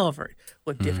 covered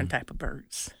with different type of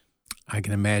birds. I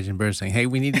can imagine birds saying, "Hey,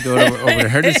 we need to go over to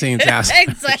Herticine's house."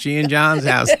 Exactly. She and John's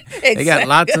house. They got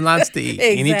lots and lots to eat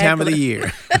any time of the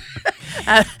year.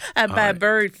 I buy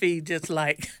bird feed just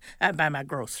like I buy my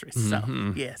groceries.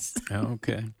 So, yes.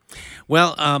 Okay.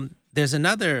 Well, there's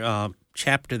another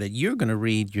chapter that you're going to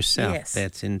read yourself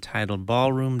that's entitled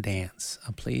Ballroom Dance.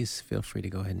 Please feel free to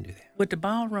go ahead and do that. With the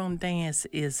ballroom dance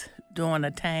is during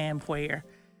a time where,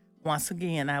 once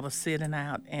again, I was sitting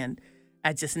out and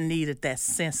I just needed that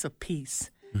sense of peace.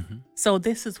 So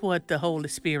this is what the Holy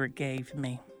Spirit gave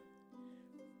me.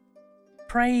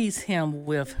 Praise him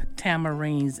with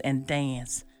tamarines and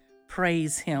dance.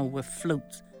 Praise him with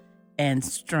flutes and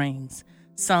strings.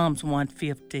 Psalms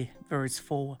 150, verse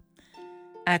 4.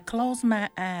 I close my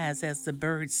eyes as the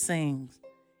bird sings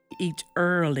each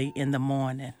early in the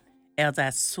morning, as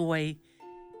I sway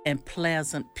in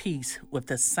pleasant peace with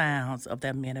the sounds of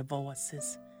their many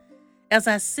voices. As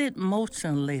I sit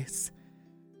motionless,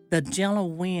 the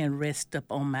gentle wind rests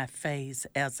up on my face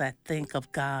as I think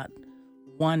of God's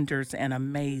wonders and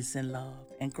amazing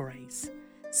love and grace.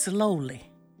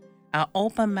 Slowly, I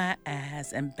open my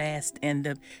eyes and bask in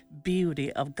the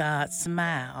beauty of God's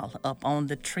smile up on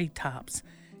the treetops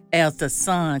as the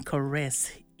sun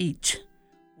caresses each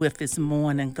with its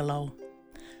morning glow.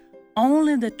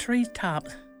 Only the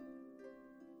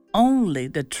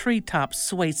treetops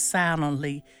sway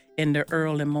silently in the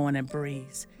early morning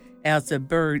breeze as the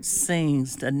bird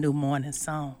sings the new morning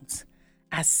songs.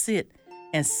 I sit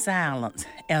in silence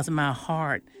as my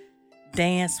heart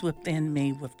dances within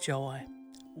me with joy.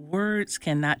 Words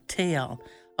cannot tell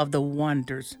of the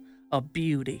wonders of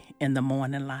beauty in the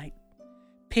morning light.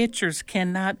 Pictures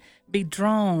cannot be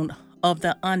drawn of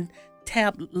the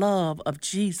untapped love of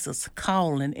Jesus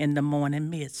calling in the morning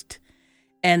mist.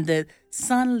 And the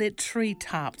sunlit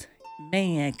treetops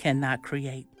man cannot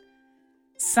create.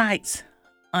 Sights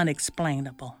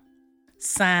unexplainable,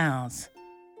 sounds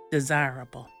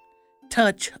desirable.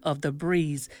 Touch of the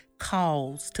breeze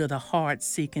calls to the heart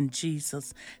seeking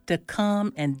Jesus to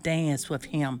come and dance with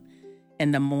him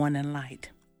in the morning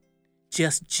light.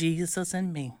 Just Jesus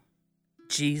and me,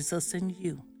 Jesus and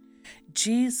you,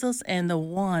 Jesus and the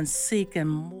ones seeking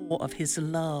more of his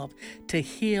love to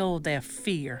heal their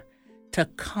fear, to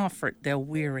comfort their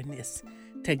weariness,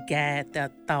 to guide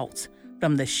their thoughts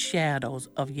from the shadows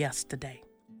of yesterday.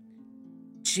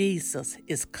 Jesus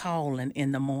is calling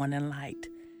in the morning light.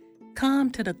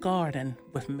 Come to the garden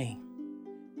with me.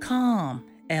 Come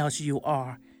as you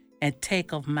are and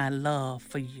take of my love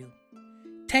for you.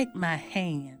 Take my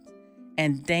hand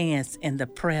and dance in the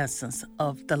presence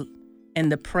of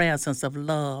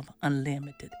love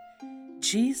unlimited.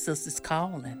 Jesus is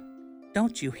calling.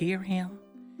 Don't you hear him?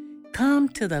 Come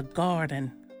to the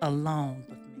garden alone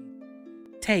with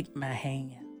me. Take my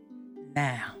hand.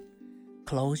 Now,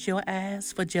 close your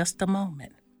eyes for just a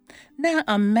moment. Now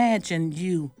imagine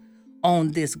you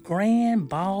on this grand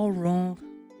ballroom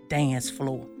dance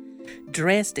floor,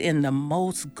 dressed in the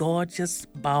most gorgeous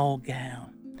ball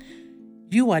gown.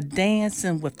 You are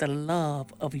dancing with the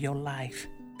love of your life.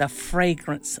 The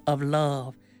fragrance of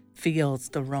love fills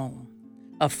the room,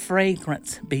 a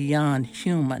fragrance beyond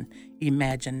human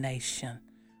imagination,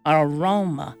 an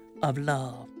aroma of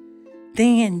love.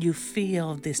 Then you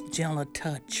feel this gentle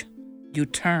touch. You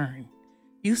turn.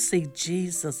 You see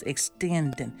Jesus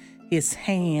extending his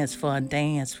hands for a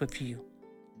dance with you.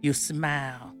 You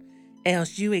smile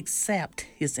as you accept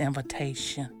his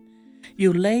invitation.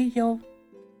 You lay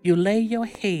your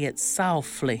head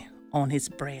softly on his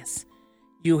breast.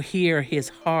 You hear his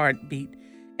heartbeat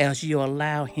as you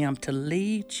allow him to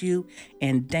lead you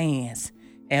and dance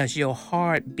as your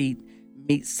heartbeat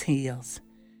meets his.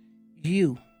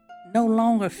 You no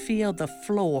longer feel the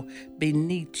floor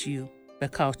beneath you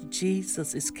because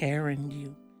Jesus is carrying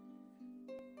you.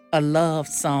 A love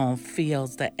song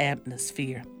fills the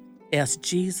atmosphere as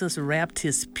Jesus wrapped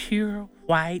his pure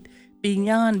white,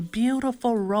 beyond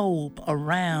beautiful robe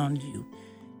around you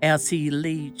as he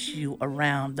leads you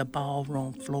around the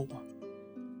ballroom floor.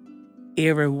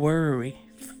 Every worry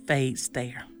fades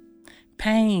there.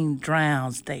 Pain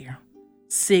drowns there.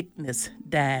 Sickness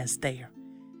dies there.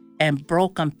 And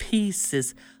broken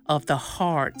pieces of the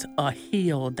heart are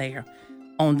healed there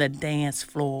on the dance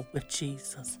floor with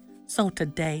Jesus. So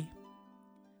today,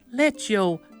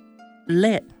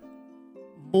 let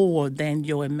more than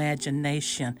your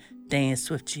imagination dance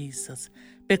with Jesus,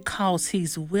 because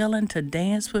he's willing to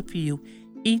dance with you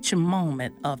each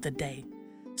moment of the day.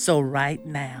 So right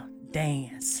now,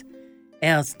 dance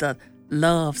as the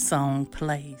love song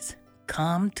plays.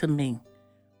 Come to me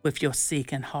with your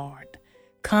seeking heart.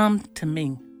 Come to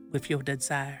me with your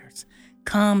desires.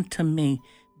 Come to me,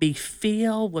 be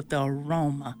filled with the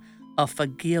aroma of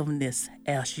forgiveness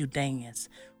as you dance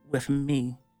with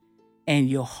me, and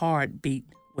your heart beat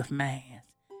with mine,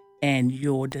 and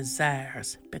your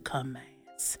desires become mine.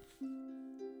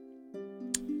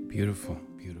 Beautiful,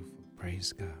 beautiful.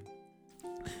 Praise God.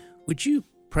 Would you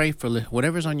pray for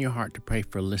whatever's on your heart to pray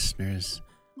for listeners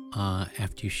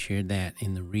after you shared that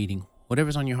in the reading?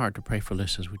 Whatever's on your heart to pray for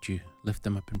listeners, would you lift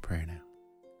them up in prayer now?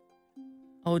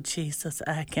 Oh, Jesus,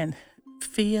 I can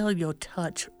feel your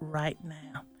touch right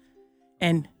now.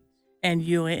 And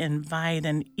you're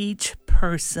inviting each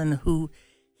person who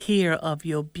hear of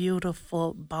your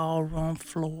beautiful ballroom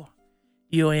floor.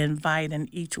 You're inviting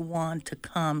each one to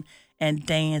come and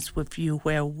dance with you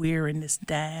where weariness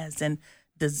dies and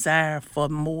desire for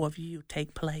more of you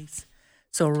take place.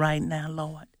 So right now,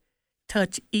 Lord,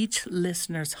 touch each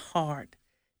listener's heart.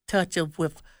 Touch it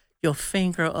with your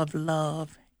finger of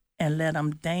love and let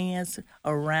them dance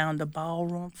around the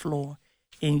ballroom floor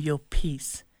in your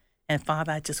peace. And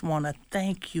Father, I just want to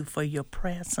thank you for your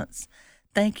presence.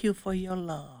 Thank you for your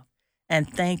love. And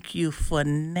thank you for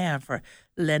never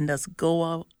letting us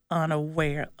go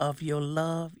unaware of your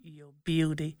love, your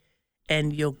beauty,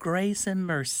 and your grace and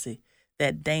mercy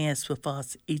that dance with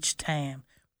us each time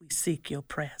we seek your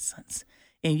presence.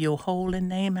 In your holy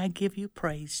name, I give you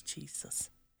praise, Jesus.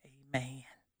 Amen.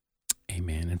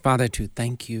 Amen. And Father, too,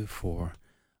 thank you for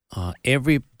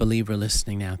every believer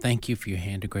listening now. Thank you for your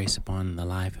hand of grace upon the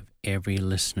life of every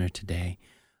listener today.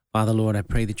 Father, Lord, I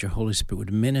pray that your Holy Spirit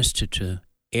would minister to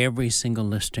every single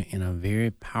listener in a very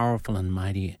powerful and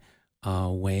mighty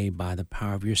way by the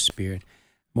power of your Spirit.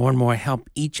 More and more, help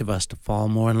each of us to fall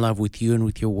more in love with you and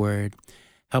with your word.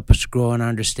 Help us grow in our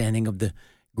understanding of the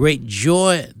great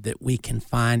joy that we can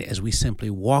find as we simply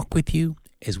walk with you,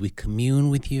 as we commune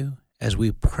with you, as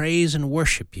we praise and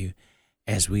worship you,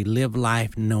 as we live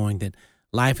life knowing that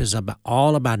life is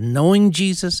all about knowing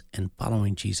Jesus and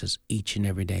following Jesus each and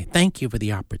every day. Thank you for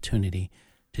the opportunity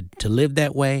to live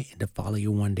that way and to follow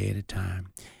you one day at a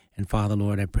time. And Father,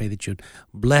 Lord, I pray that you'd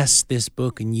bless this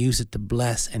book and use it to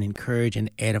bless and encourage and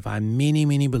edify many,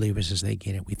 many believers as they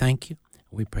get it. We thank you.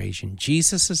 We praise you. In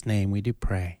Jesus' name we do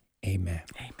pray. Amen.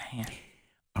 Amen.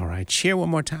 All right. Share one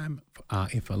more time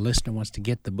if a listener wants to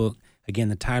get the book. Again,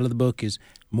 the title of the book is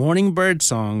Morning Bird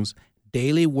Songs,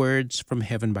 Daily Words from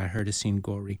Heaven by Herticene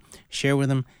Goree. Share with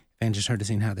them, Evangelist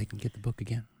Herticene, how they can get the book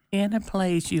again. Any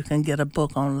place you can get a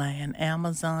book online,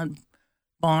 Amazon,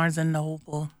 Barnes &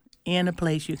 Noble, any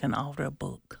place you can order a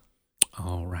book.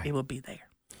 All right. It will be there.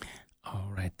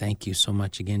 All right. Thank you so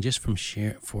much again just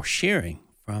for sharing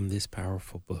from this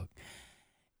powerful book.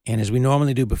 And as we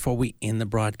normally do before we end the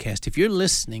broadcast, if you're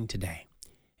listening today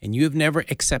and you have never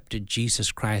accepted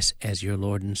Jesus Christ as your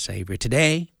Lord and Savior,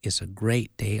 today is a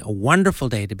great day, a wonderful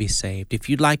day to be saved. If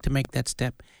you'd like to make that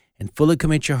step and fully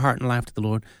commit your heart and life to the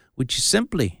Lord, would you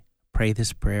simply pray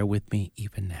this prayer with me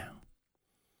even now?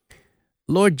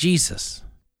 Lord Jesus,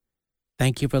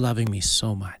 thank you for loving me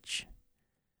so much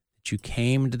that you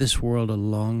came into this world a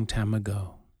long time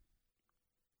ago.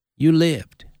 You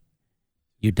lived.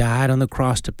 You died on the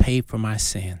cross to pay for my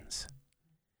sins.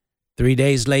 3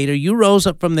 days later, you rose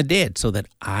up from the dead so that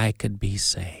I could be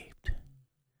saved.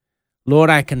 Lord,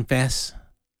 I confess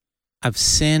I've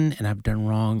sinned and I've done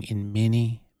wrong in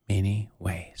many, many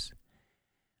ways.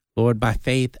 Lord, by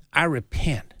faith, I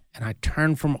repent and I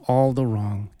turn from all the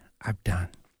wrong I've done.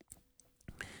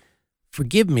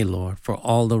 Forgive me, Lord, for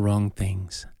all the wrong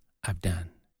things I've done.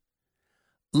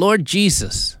 Lord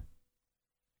Jesus,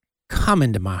 come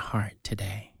into my heart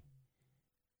today.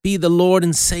 Be the Lord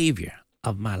and Savior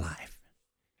of my life.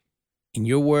 In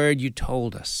your word, you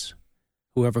told us,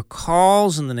 whoever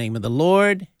calls in the name of the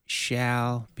Lord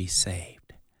shall be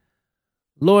saved.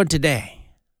 Lord, today,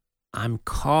 I'm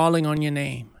calling on your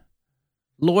name.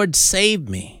 Lord, save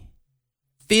me.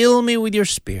 Fill me with your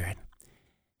Spirit.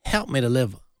 Help me to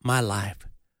live my life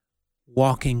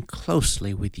walking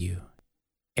closely with you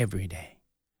every day.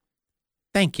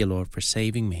 Thank you, Lord, for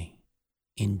saving me.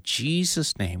 In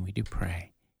Jesus' name we do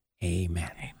pray.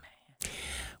 Amen. Amen.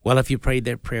 Well, if you prayed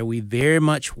that prayer, we very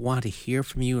much want to hear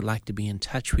from you. We'd like to be in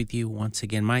touch with you. Once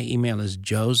again, my email is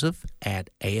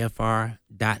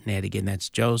joseph@afr.net. Again, that's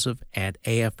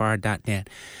joseph@afr.net.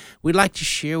 We'd like to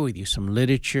share with you some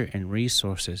literature and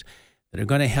resources that are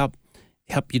going to help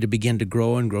you to begin to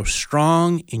grow and grow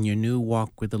strong in your new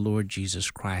walk with the Lord Jesus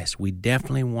Christ. We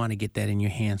definitely want to get that in your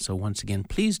hands. So once again,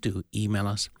 please do email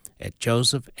us at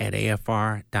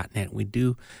joseph@afr.net. We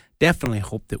do definitely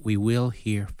hope that we will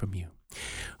hear from you.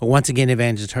 Well, once again,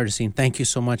 Evangelist Herticene, thank you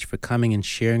so much for coming and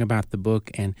sharing about the book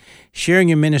and sharing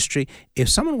your ministry. If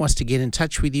someone wants to get in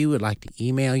touch with you, would like to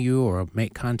email you or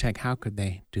make contact, how could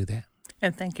they do that?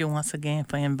 And thank you once again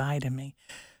for inviting me.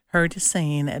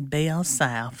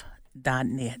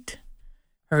 Herticene@bellsouth.net.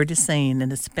 Herticene, and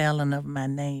the spelling of my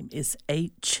name is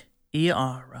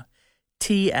HERTICINE.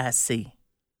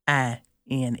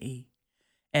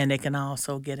 And they can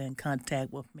also get in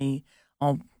contact with me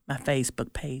on my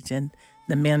Facebook page, and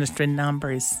the ministry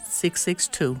number is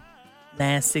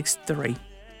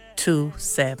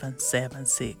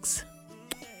 662-963-2776.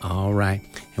 All right.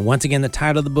 And once again, the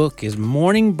title of the book is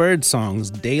Morning Bird Songs,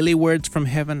 Daily Words from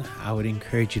Heaven. I would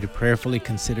encourage you to prayerfully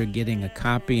consider getting a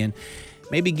copy and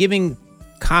maybe giving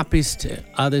copies to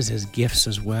others as gifts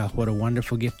as well. What a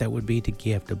wonderful gift that would be to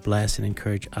give, to bless and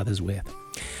encourage others with.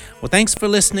 Well, thanks for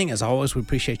listening. As always, we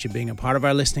appreciate you being a part of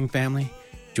our listening family.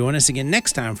 Join us again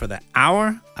next time for the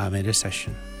Hour of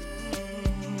Intercession.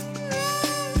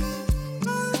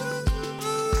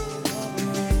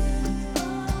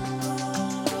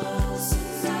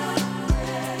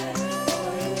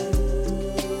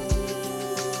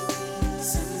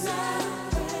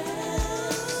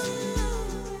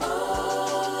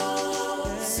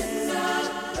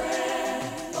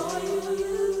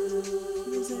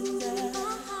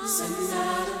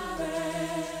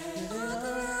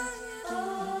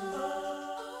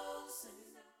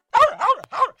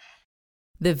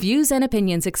 The views and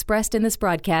opinions expressed in this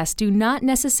broadcast do not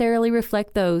necessarily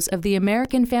reflect those of the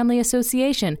American Family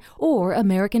Association or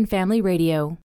American Family Radio.